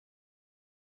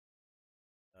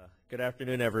Good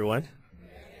afternoon, everyone.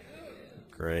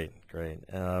 Great, great.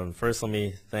 First, let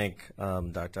me thank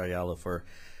Dr. Ayala for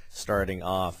starting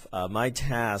off. My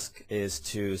task is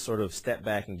to sort of step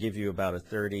back and give you about a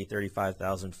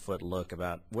 35,000 foot look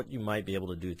about what you might be able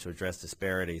to do to address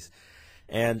disparities.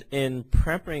 And in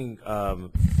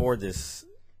prepping for this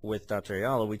with Dr.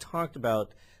 Ayala, we talked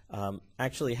about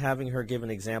actually having her give an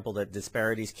example that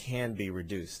disparities can be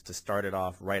reduced to start it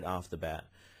off right off the bat.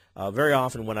 Very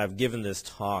often when I've given this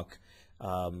talk,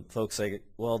 folks say,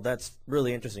 well, that's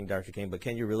really interesting, Dr. King, but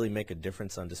can you really make a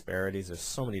difference on disparities? There's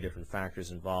so many different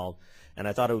factors involved. And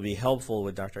I thought it would be helpful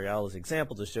with Dr. Ayala's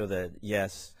example to show that,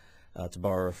 yes, to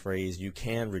borrow a phrase, you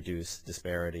can reduce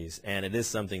disparities, and it is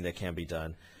something that can be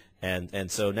done. And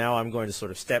so now I'm going to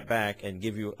sort of step back and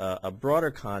give you a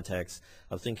broader context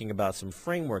of thinking about some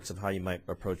frameworks of how you might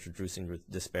approach reducing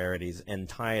disparities and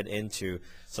tie it into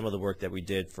some of the work that we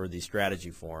did for the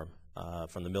strategy forum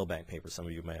from the Milbank paper some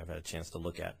of you may have had a chance to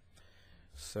look at.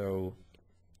 So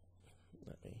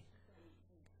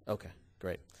okay,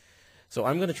 great. So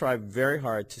I'm going to try very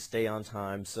hard to stay on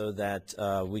time so that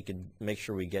we can make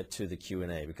sure we get to the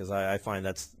Q&A, because I find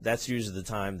that's usually the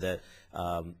time that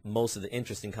most of the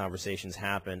interesting conversations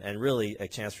happen, and really a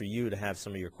chance for you to have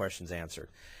some of your questions answered.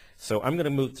 So I'm going to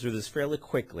move through this fairly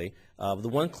quickly. The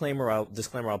one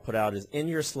disclaimer I'll put out is in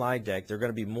your slide deck, there are going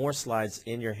to be more slides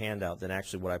in your handout than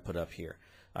actually what I put up here.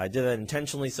 I did that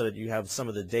intentionally so that you have some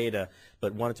of the data,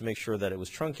 but wanted to make sure that it was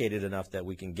truncated enough that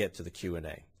we can get to the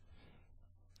Q&A.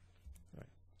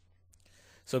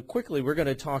 So quickly, we're going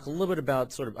to talk a little bit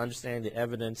about sort of understanding the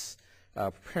evidence,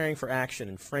 preparing for action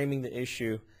and framing the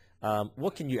issue,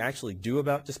 what can you actually do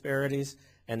about disparities,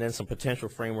 and then some potential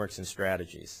frameworks and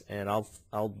strategies. And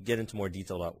I'll get into more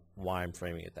detail about why I'm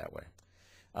framing it that way.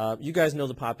 You guys know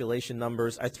the population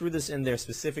numbers. I threw this in there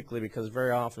specifically because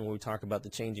very often when we talk about the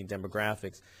changing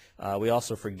demographics, we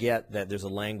also forget that there's a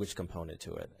language component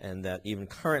to it, and that even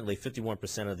currently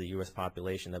 51% of the U.S.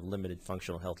 population have limited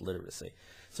functional health literacy.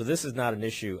 So this is not an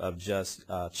issue of just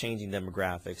changing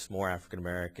demographics, more African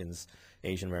Americans,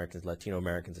 Asian Americans, Latino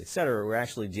Americans, et cetera. We're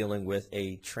actually dealing with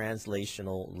a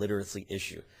translational literacy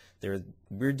issue.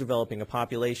 We're developing a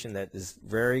population that is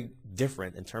very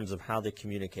different in terms of how they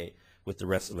communicate with the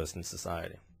rest of us in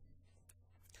society.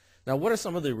 Now, what are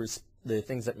some of the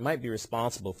things that might be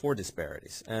responsible for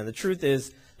disparities? And the truth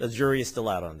is, the jury is still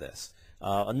out on this.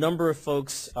 A number of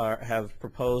folks have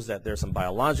proposed that there are some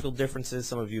biological differences.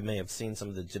 Some of you may have seen some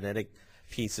of the genetic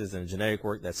pieces and genetic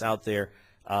work that's out there.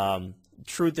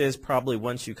 Truth is, probably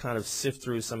once you kind of sift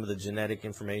through some of the genetic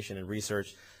information and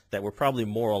research, that we're probably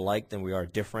more alike than we are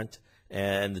different.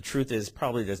 And the truth is,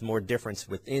 probably there's more difference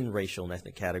within racial and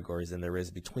ethnic categories than there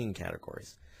is between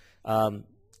categories.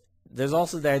 There's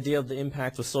also the idea of the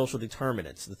impact of social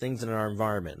determinants, the things in our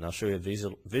environment, and I'll show you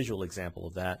a visual example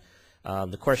of that.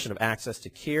 The question of access to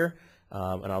care,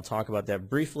 and I'll talk about that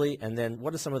briefly, and then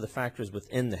what are some of the factors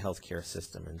within the healthcare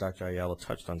system, and Dr. Ayala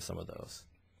touched on some of those.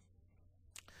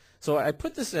 So I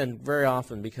put this in very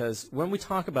often because when we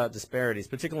talk about disparities,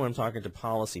 particularly when I'm talking to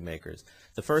policymakers,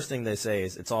 the first thing they say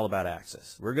is it's all about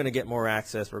access. We're going to get more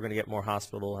access, we're going to get more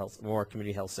hospital health, more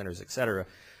community health centers, et cetera.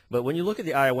 But when you look at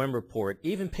the IOM report,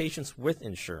 even patients with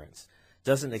insurance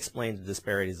doesn't explain the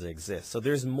disparities that exist. So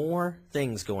there's more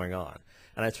things going on.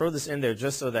 And I throw this in there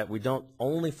just so that we don't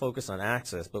only focus on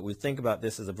access, but we think about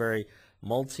this as a very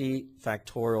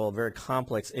multifactorial, very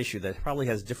complex issue that probably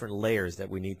has different layers that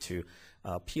we need to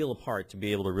peel apart to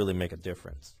be able to really make a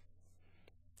difference.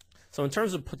 So in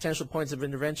terms of potential points of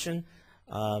intervention,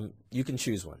 you can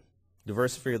choose one.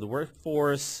 Diversity of the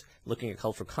workforce, looking at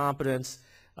cultural competence.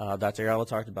 Dr. Ayala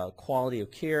talked about quality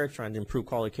of care, trying to improve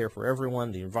quality of care for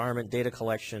everyone, the environment, data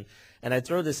collection. And I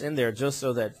throw this in there just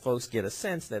so that folks get a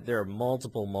sense that there are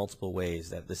multiple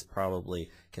ways that this probably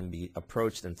can be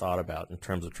approached and thought about in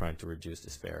terms of trying to reduce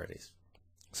disparities.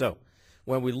 So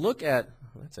when we look at,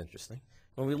 that's interesting.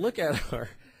 When we look at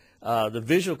our, the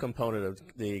visual component of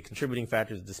the contributing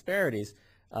factors of disparities,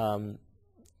 the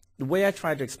way I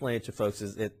tried to explain it to folks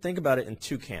is that think about it in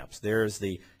two camps. There's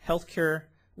the healthcare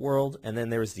world, and then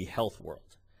there's the health world.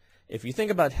 If you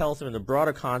think about health in the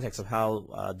broader context of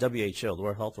how WHO, the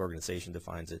World Health Organization,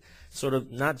 defines it, sort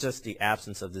of not just the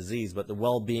absence of disease, but the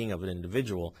well-being of an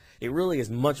individual, it really is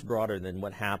much broader than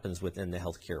what happens within the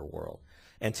healthcare world.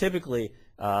 And typically,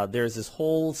 there's this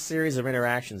whole series of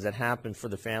interactions that happen for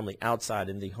the family outside,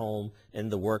 in the home, in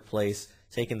the workplace,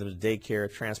 taking them to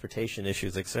daycare, transportation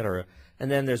issues, et cetera.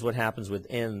 And then there's what happens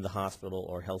within the hospital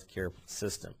or healthcare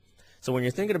system. So when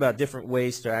you're thinking about different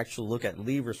ways to actually look at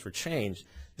levers for change,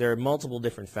 there are multiple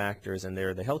different factors, and there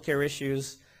are the healthcare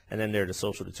issues, and then there are the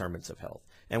social determinants of health.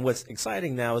 And what's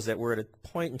exciting now is that we're at a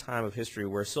point in time of history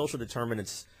where social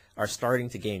determinants are starting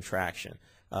to gain traction.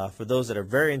 For those that are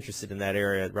very interested in that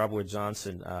area, Robert Wood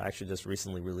Johnson actually just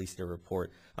recently released a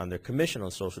report on their Commission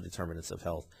on Social Determinants of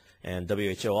Health. And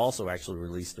WHO also actually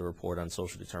released a report on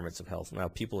social determinants of health. Now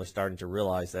people are starting to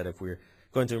realize that if we're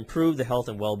going to improve the health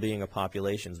and well-being of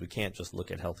populations, we can't just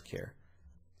look at health care.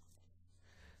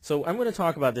 So I'm going to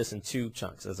talk about this in two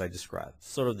chunks, as I described,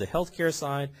 sort of the healthcare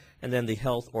side and then the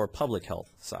health or public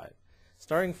health side.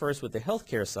 Starting first with the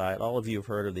healthcare side, all of you have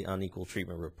heard of the Unequal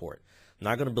Treatment report. I'm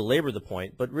not going to belabor the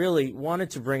point, but really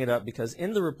wanted to bring it up because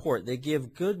in the report they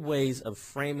give good ways of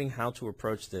framing how to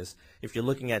approach this if you're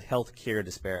looking at healthcare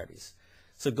disparities.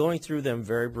 So going through them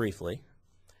very briefly,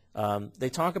 they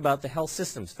talk about the health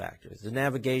systems factors, the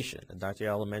navigation, and Dr.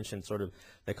 Ayala mentioned sort of,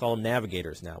 they call them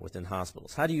navigators now within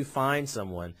hospitals. How do you find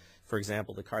someone, for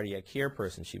example, the cardiac care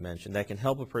person she mentioned, that can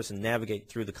help a person navigate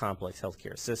through the complex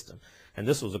healthcare system? And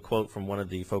this was a quote from one of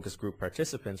the focus group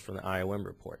participants from the IOM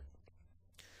report.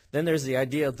 Then there's the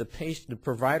idea of the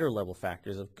provider level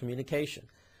factors of communication,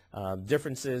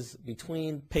 differences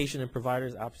between patient and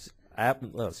providers,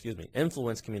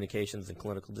 influence communications and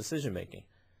clinical decision making.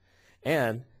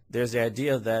 And there's the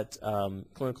idea that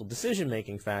clinical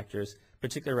decision-making factors,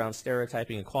 particularly around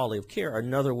stereotyping and quality of care, are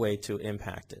another way to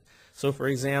impact it. So, for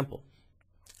example,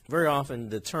 very often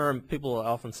the term, people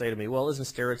often say to me, well, isn't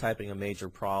stereotyping a major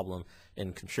problem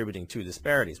in contributing to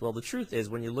disparities? Well, the truth is,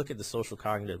 when you look at the social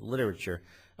cognitive literature,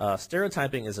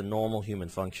 stereotyping is a normal human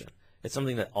function. It's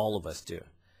something that all of us do.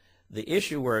 The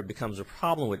issue where it becomes a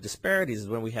problem with disparities is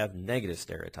when we have negative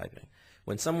stereotyping.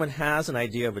 When someone has an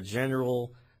idea of a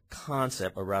general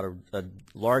concept around a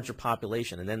larger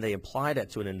population and then they apply that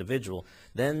to an individual,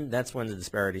 then that's when the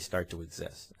disparities start to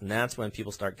exist. And that's when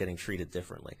people start getting treated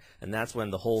differently. And that's when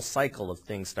the whole cycle of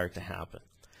things start to happen.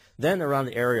 Then around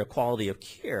the area of quality of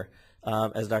care,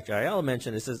 as Dr. Ayala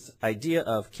mentioned, is this idea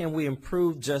of can we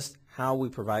improve just how we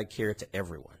provide care to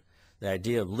everyone? The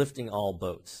idea of lifting all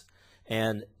boats.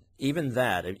 And even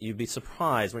that, you'd be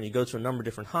surprised when you go to a number of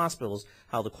different hospitals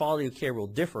how the quality of care will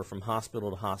differ from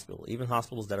hospital to hospital, even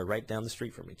hospitals that are right down the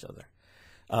street from each other.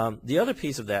 The other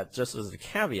piece of that, just as a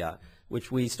caveat,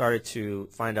 which we started to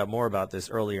find out more about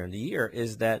this earlier in the year,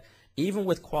 is that even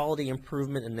with quality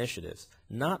improvement initiatives,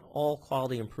 not all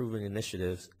quality improvement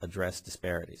initiatives address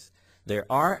disparities. There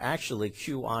are actually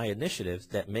QI initiatives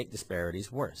that make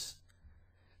disparities worse.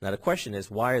 Now the question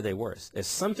is, why are they worse? There's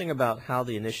something about how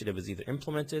the initiative is either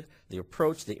implemented, the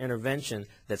approach, the intervention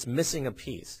that's missing a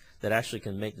piece that actually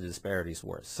can make the disparities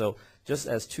worse. So just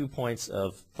as 2 points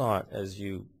of thought as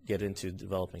you get into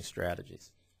developing strategies.